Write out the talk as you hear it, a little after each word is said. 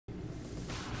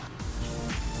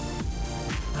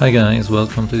Hi guys,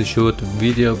 welcome to the short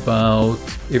video about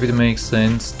if it makes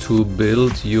sense to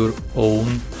build your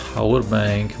own power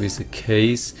bank with a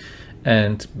case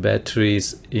and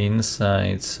batteries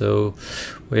inside. So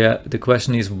yeah, the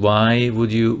question is, why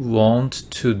would you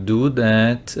want to do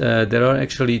that? There are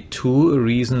actually two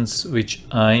reasons which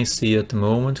I see at the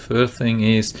moment. First thing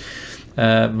is,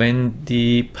 when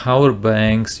the power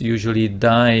banks usually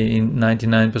die in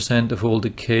 99% of all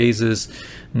the cases,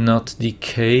 not the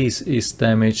case is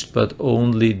damaged but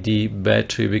only the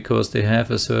battery, because they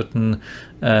have a certain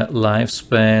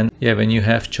lifespan. Yeah, when you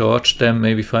have charged them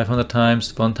maybe 500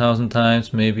 times, 1000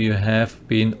 times, maybe you have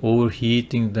been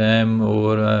overheating them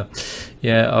or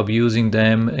abusing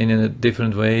them in a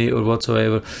different way or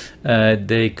whatsoever,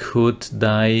 they could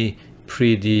die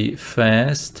pretty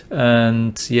fast.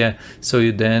 And yeah, so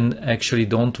you then actually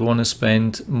don't want to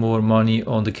spend more money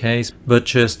on the case but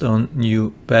just on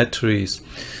new batteries.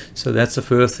 So that's the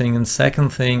first thing. And second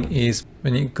thing is,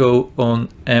 when you go on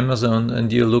Amazon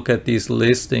and you look at these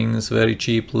listings, very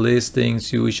cheap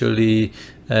listings, usually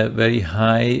very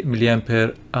high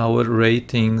milliampere hour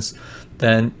ratings,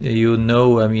 then you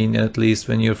know, I mean, at least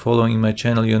when you're following my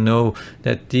channel, you know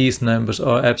that these numbers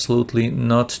are absolutely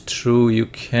not true. You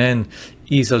can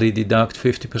easily deduct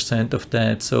 50% of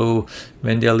that. So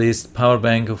when they list power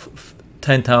bank of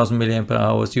 10,000 milliampere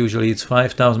hours, usually it's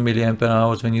 5,000 milliampere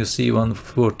hours. When you see one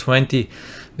for 20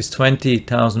 with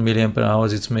 20,000 milliampere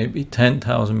hours, it's maybe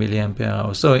 10,000 milliampere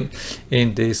hours. So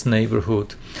in this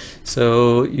neighborhood.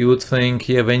 So you would think,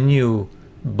 yeah, when you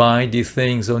buy these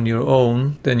things on your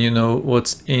own, then you know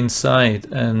what's inside,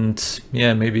 and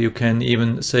yeah, maybe you can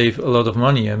even save a lot of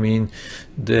money. I mean,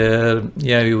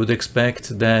 you would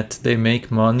expect that they make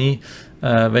money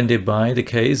when they buy the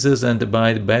cases and they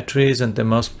buy the batteries, and there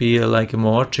must be like a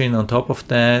margin on top of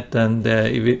that. And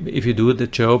if you do the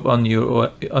job on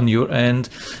your end,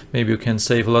 maybe you can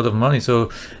save a lot of money. So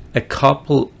a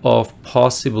couple of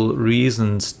possible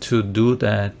reasons to do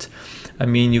that. I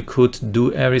mean, you could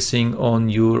do everything on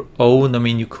your own. I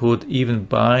mean, you could even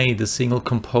buy the single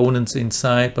components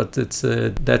inside, but that's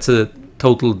a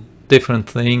total different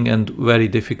thing and very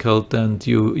difficult, and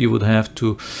you would have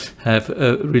to have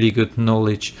a really good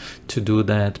knowledge to do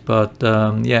that. But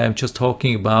yeah, I'm just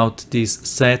talking about these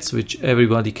sets which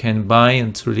everybody can buy, and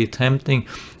it's really tempting.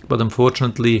 But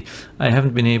unfortunately, I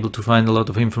haven't been able to find a lot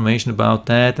of information about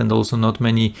that, and also not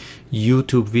many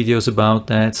YouTube videos about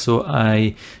that. So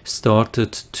I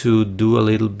started to do a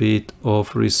little bit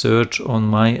of research on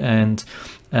my end.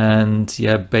 And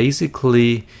yeah,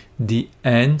 basically the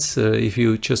answer, if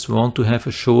you just want to have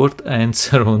a short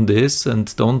answer on this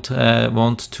and don't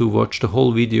want to watch the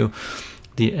whole video,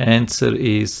 the answer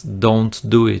is don't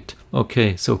do it.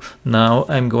 Okay, so now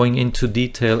I'm going into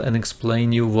detail and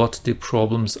explain you what the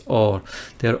problems are.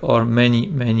 There are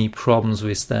many problems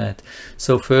with that.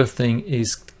 So first thing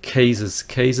is cases.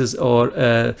 Cases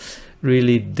are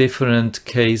really different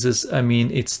cases. I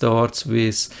mean, it starts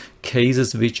with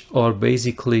cases which are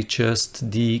basically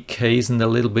just the case and a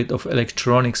little bit of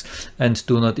electronics and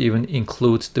do not even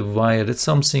include the wire. That's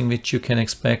something which you can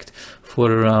expect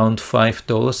for around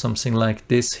 $5, something like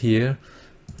this here.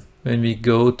 When we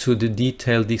go to the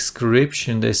detailed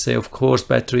description, they say, of course,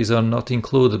 batteries are not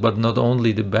included, but not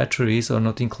only the batteries are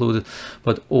not included,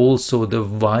 but also the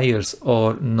wires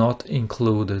are not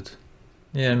included.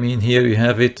 Yeah, I mean, here you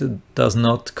have it does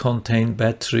not contain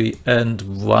battery and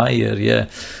wire. Yeah,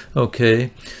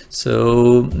 okay,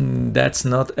 so that's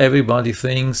not everybody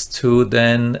thinks to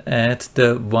then add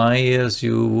the wires.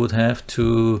 You would have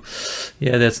to,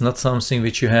 yeah, that's not something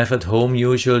which you have at home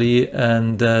usually,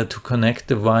 and to connect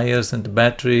the wires and the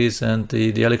batteries and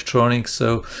the electronics.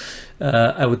 So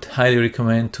I would highly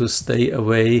recommend to stay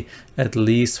away at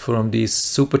least from these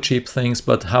super cheap things.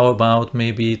 But how about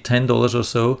maybe $10 or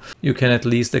so? You can at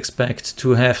least expect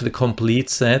to have the complete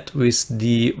set with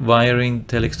the wiring,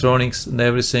 the electronics and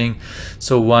everything.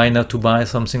 So why not to buy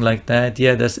something like that?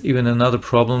 Yeah, there's even another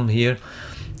problem here.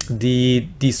 The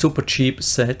super cheap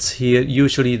sets here,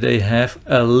 usually they have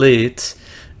a lid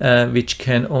which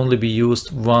can only be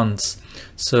used once.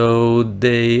 So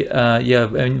they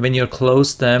when you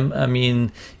close them, I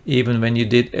mean, even when you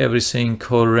did everything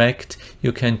correct,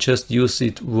 you can just use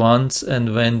it once,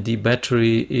 and when the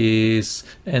battery is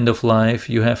end of life,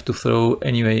 you have to throw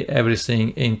anyway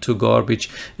everything into garbage,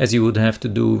 as you would have to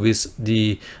do with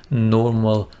the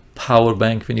normal power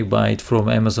bank when you buy it from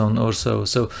Amazon or so.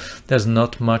 So there's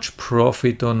not much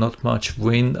profit or not much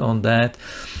win on that.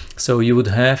 So you would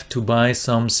have to buy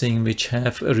something which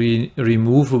have a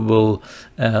removable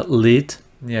lid,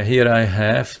 Yeah, here I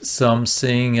have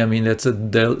something, I mean, that's a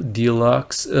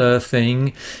deluxe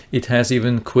thing. It has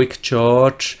even quick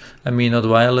charge, I mean, not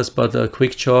wireless, but a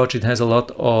quick charge. It has a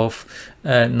lot of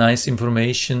nice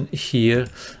information here,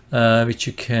 which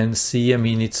you can see. I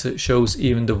mean, it shows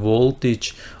even the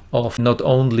voltage of not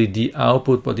only the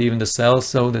output but even the cell,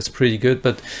 so that's pretty good.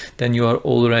 But then you are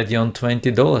already on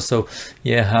 $20. So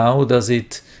yeah, how does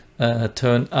it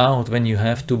turn out when you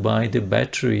have to buy the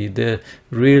battery? The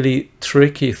really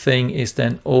tricky thing is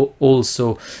then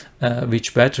also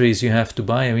which batteries you have to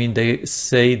buy. I mean, they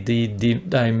say the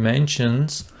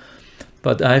dimensions,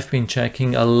 but I've been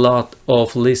checking a lot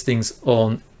of listings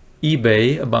on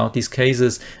eBay about these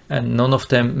cases, and none of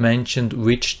them mentioned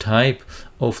which type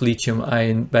of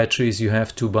lithium-ion batteries you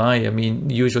have to buy. I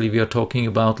mean, usually we are talking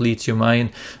about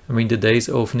lithium-ion. I mean, the days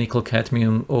of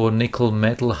nickel-cadmium or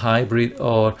nickel-metal hybrid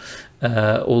are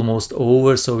almost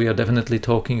over, so we are definitely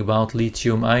talking about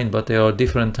lithium-ion, but there are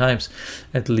different types,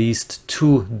 at least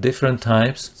 2 different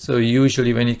types. So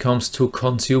usually when it comes to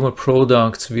consumer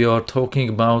products, we are talking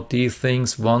about these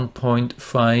things,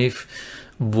 1.5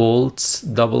 volts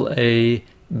AA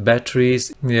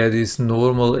batteries. Yeah, these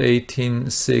normal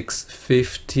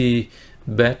 18650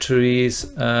 batteries.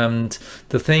 And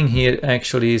the thing here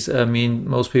actually is, I mean,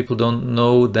 most people don't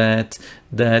know that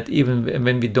even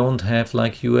when we don't have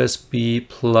like USB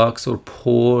plugs or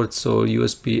ports or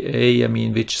USB-A, I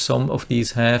mean, which some of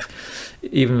these have,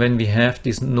 even when we have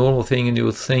this normal thing, and you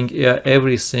would think, yeah,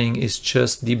 everything is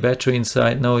just the battery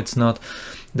inside. No, it's not.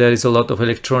 There is a lot of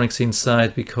electronics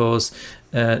inside, because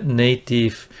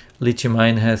native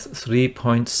lithium-ion has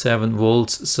 3.7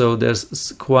 volts, so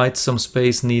there's quite some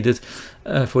space needed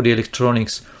for the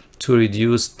electronics to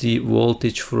reduce the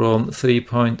voltage from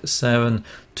 3.7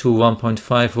 to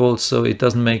 1.5 volts. So it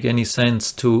doesn't make any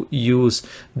sense to use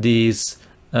these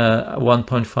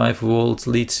 1.5 volts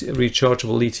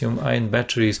rechargeable lithium-ion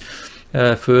batteries.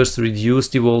 First reduce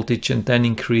the voltage and then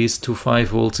increase to 5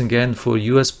 volts again for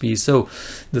USB. So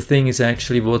the thing is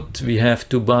actually what we have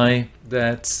to buy,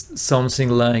 that's something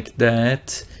like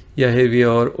that. Yeah, here we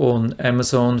are on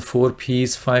Amazon,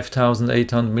 4-piece,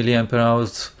 5800 milliampere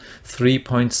hours,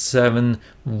 3.7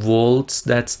 volts.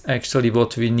 That's actually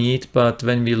what we need. But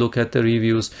when we look at the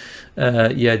reviews,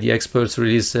 yeah, the experts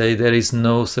really say there is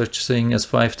no such thing as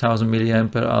 5000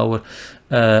 milliampere hour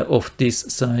of this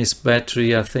size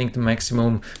battery. I think the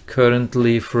maximum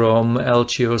currently from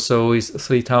LG or so is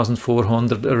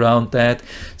 3400, around that.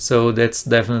 So that's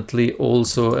definitely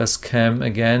also a scam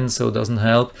again, so it doesn't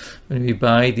help when we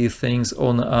buy these things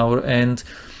on our end.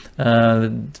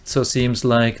 So seems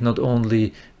like not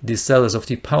only the sellers of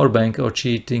the power bank are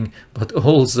cheating, but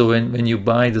also when you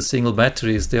buy the single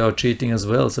batteries, they are cheating as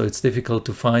well. So it's difficult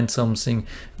to find something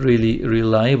really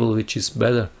reliable which is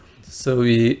better. So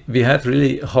we have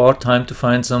really hard time to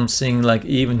find something like,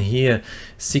 even here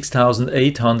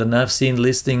 6800, and I've seen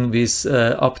listing with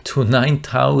up to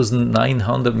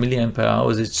 9900 milliampere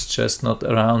hours. It's just not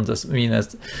around. I mean,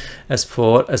 as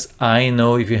far as I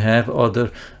know, if you have other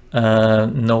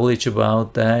knowledge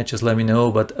about that, just let me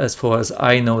know. But as far as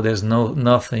I know, there's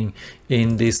nothing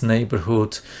in this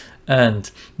neighborhood. And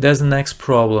there's the next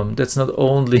problem. That's not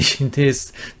only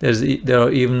this, there are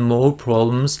even more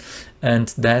problems,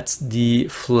 and that's the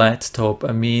flat top.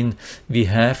 I mean, we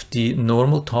have the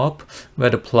normal top where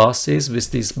the plus is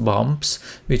with these bumps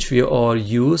which we are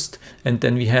used, and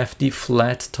then we have the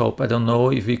flat top. I don't know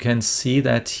if you can see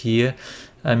that here.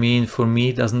 I mean, for me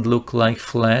it doesn't look like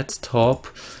flat top,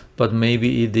 but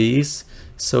maybe it is.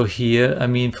 So here, I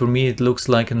mean, for me it looks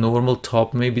like a normal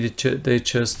top. Maybe they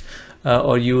just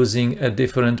are using a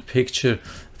different picture.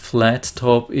 Flat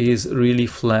top is really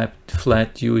flat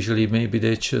usually. Maybe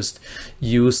they just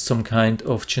use some kind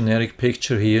of generic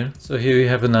picture here. So here we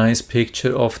have a nice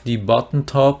picture of the button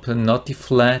top and not the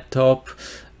flat top.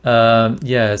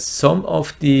 Yeah, some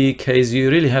of the cases you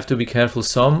really have to be careful.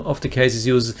 Some of the cases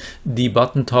use the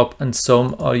button top and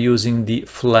some are using the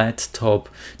flat top.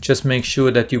 Just make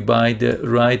sure that you buy the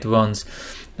right ones.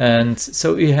 And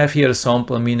so we have here a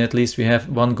sample. I mean, at least we have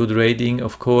one good rating.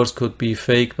 Of course, could be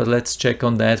fake, but let's check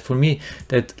on that. For me,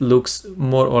 that looks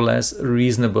more or less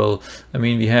reasonable. I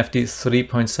mean, we have the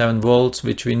 3.7 volts,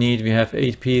 which we need. We have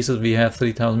 8 pieces. We have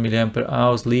 3000 milliampere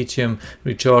hours, lithium,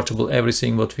 rechargeable,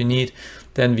 everything what we need.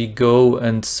 Then we go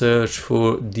and search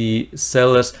for the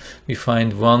sellers. We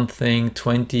find one thing,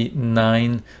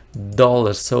 $29.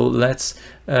 So let's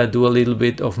do a little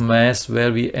bit of math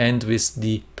where we end with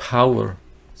the power.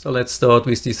 So let's start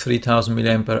with the 3000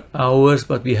 milliampere hours,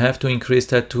 but we have to increase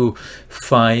that to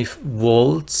 5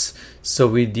 volts. So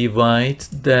we divide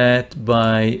that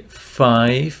by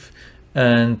 5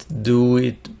 and do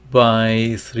it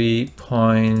by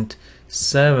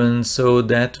 3.7, so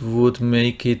that would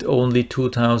make it only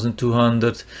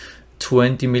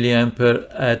 2220 milliampere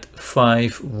at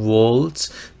 5 volts,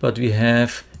 but we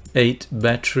have 8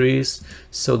 batteries,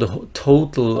 so the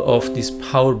total of this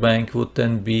power bank would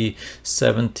then be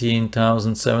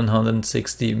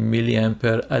 17,760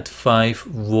 milliampere at 5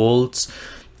 volts.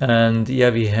 And yeah,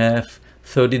 we have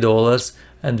 $30,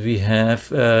 and we have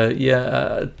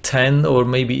 10 or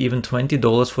maybe even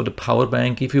 $20 for the power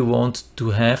bank if you want to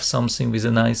have something with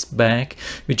a nice back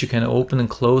which you can open and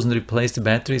close and replace the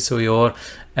battery, so you're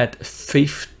at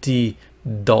 $50.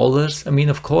 I mean,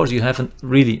 of course you have a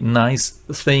really nice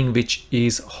thing which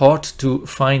is hard to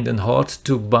find and hard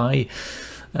to buy,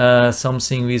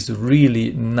 something with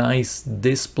really nice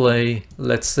display.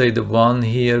 Let's say the one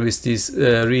here with this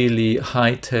really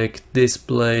high-tech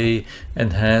display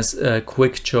and has a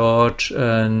quick charge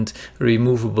and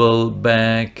removable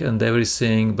back and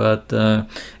everything, but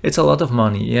it's a lot of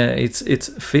money. Yeah, it's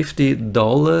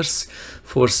 $50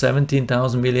 for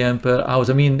 17,000 milliampere hours.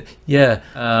 I mean, yeah,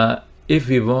 if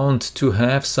we want to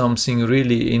have something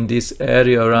really in this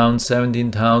area around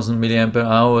 17,000 milliampere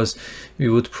hours, we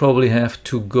would probably have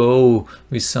to go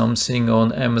with something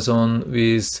on Amazon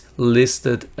with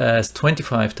listed as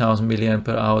 25,000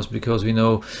 milliampere hours, because we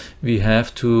know we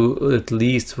have to at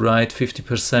least write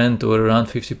 50% or around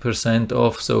 50%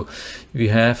 off, so we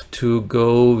have to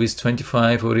go with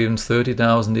 25 or even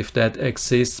 30,000 if that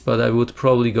exists, but I would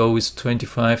probably go with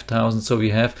 25,000, so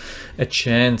we have a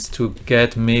chance to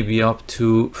get maybe up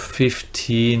to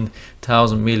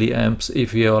 15,000 milliamps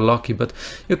if we are lucky. But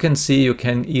you can see you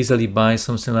can easily buy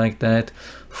something like that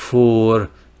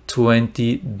for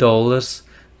 $20.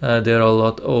 There are a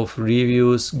lot of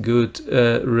reviews, good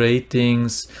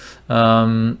ratings.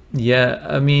 Yeah,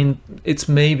 I mean, it's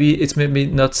maybe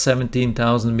not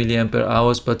 17,000 milliampere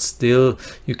hours, but still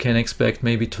you can expect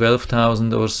maybe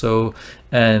 12,000 or so,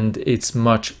 and it's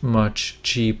much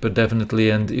cheaper, definitely,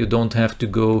 and you don't have to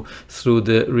go through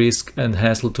the risk and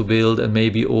hassle to build and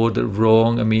maybe order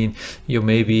wrong. I mean, you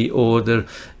maybe order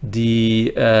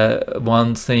the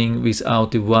one thing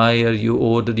without the wire, you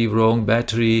order the wrong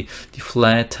battery, the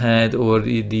flat head or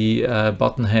the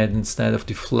button head instead of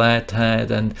the flat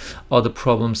head, and other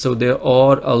problems. So there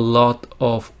are a lot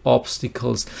of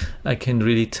obstacles. I can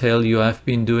really tell you, I've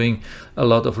been doing a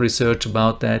lot of research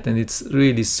about that, and it's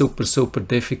really super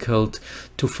difficult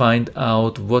to find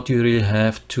out what you really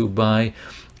have to buy.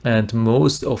 And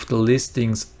most of the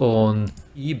listings on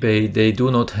eBay, they do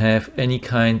not have any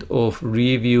kind of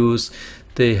reviews.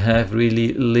 They have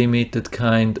really limited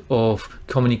kind of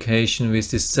communication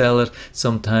with the seller.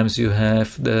 Sometimes you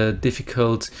have the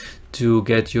difficult to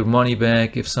get your money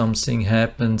back if something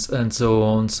happens and so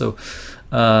on. So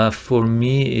for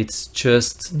me, it's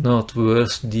just not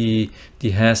worth the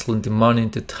hassle and the money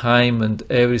and the time and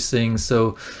everything.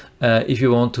 So if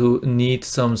you want to need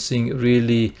something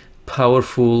really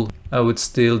powerful, I would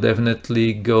still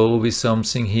definitely go with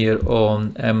something here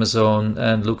on Amazon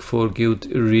and look for good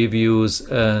reviews,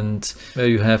 and where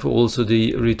you have also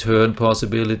the return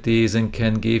possibilities and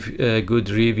can give good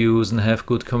reviews and have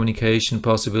good communication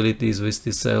possibilities with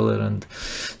the seller and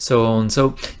so on.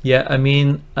 So yeah, I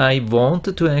mean, I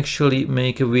wanted to actually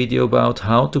make a video about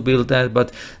how to build that,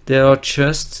 but there are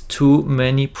just too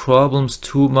many problems,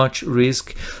 too much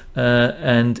risk,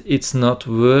 and it's not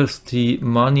worth the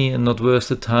money and not worth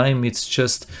the time. It's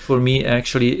just, for me,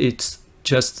 actually, it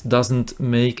just doesn't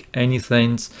make any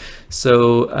sense.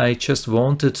 So I just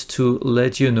wanted to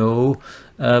let you know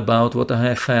about what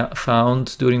I have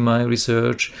found during my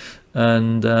research.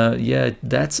 And yeah,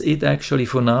 that's it actually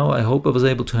for now. I hope I was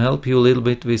able to help you a little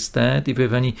bit with that. If you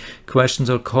have any questions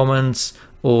or comments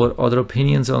or other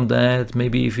opinions on that,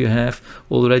 maybe if you have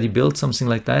already built something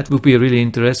like that, it would be really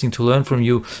interesting to learn from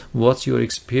you what's your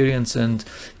experience. And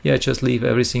yeah, just leave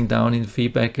everything down in the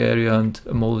feedback area, and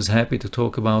I'm always happy to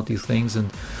talk about these things.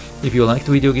 And if you liked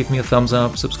the video, give me a thumbs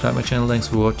up, subscribe my channel. Thanks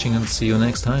for watching, and see you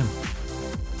next time.